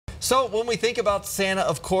So when we think about Santa,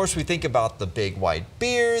 of course, we think about the big white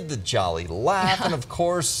beard, the jolly laugh, and of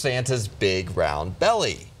course, Santa's big round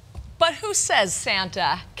belly. But who says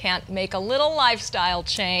Santa can't make a little lifestyle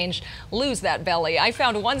change, lose that belly? I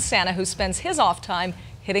found one Santa who spends his off time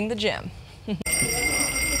hitting the gym.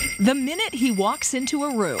 The minute he walks into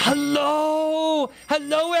a room. Hello!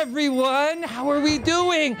 Hello, everyone! How are we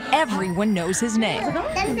doing? Everyone knows his name.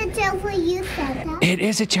 That's a chair for you, Santa. It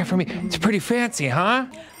is a chair for me. It's pretty fancy, huh?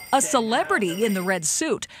 A celebrity in the red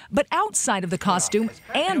suit, but outside of the costume,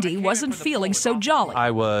 Andy wasn't feeling so jolly.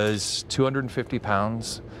 I was 250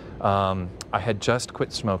 pounds. I had just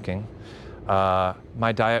quit smoking.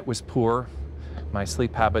 My diet was poor. My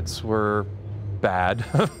sleep habits were bad.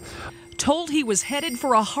 Told he was headed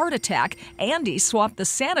for a heart attack, Andy swapped the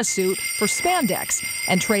Santa suit for spandex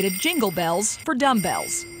and traded jingle bells for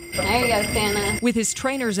dumbbells. There you go, Santa. With his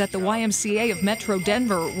trainers at the YMCA of Metro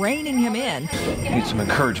Denver reining him in, Need some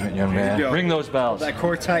encouragement, young man. Ring those bells. That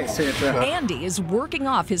core tight, Santa. Andy is working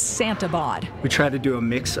off his Santa bod. We try to do a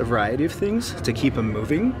mix, a variety of things to keep him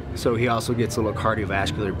moving, so he also gets a little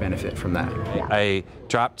cardiovascular benefit from that. I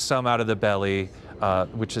dropped some out of the belly,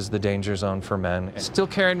 which is the danger zone for men. Still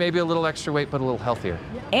carrying maybe a little extra weight, but a little healthier.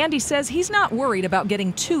 Andy says he's not worried about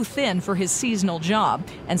getting too thin for his seasonal job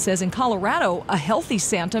and says in Colorado, a healthy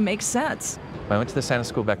Santa makes sense. I went to the Santa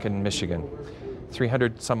School back in Michigan.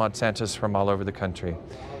 300 some odd Santas from all over the country.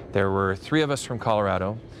 There were 3 of us from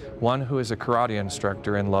Colorado, one who is a karate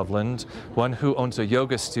instructor in Loveland, one who owns a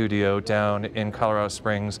yoga studio down in Colorado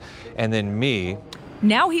Springs, and then me.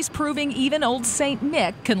 Now he's proving even old Saint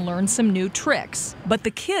Nick can learn some new tricks. But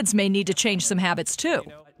the kids may need to change some habits too.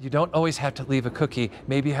 You don't always have to leave a cookie.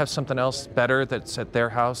 Maybe you have something else better that's at their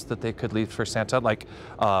house that they could leave for Santa, like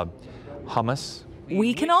hummus.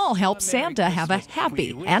 We can all help Santa have a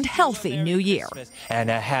happy and healthy new year. And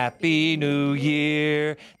a happy new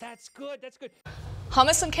year. That's good, that's good.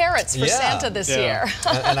 Hummus and carrots for Santa this year.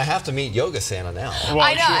 and I have to meet Yoga Santa now. Well,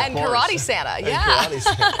 I know, and Karate Santa, yeah. Karate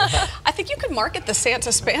Santa. I think you could market the Santa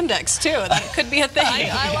spandex too. That could be a thing.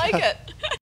 I like it.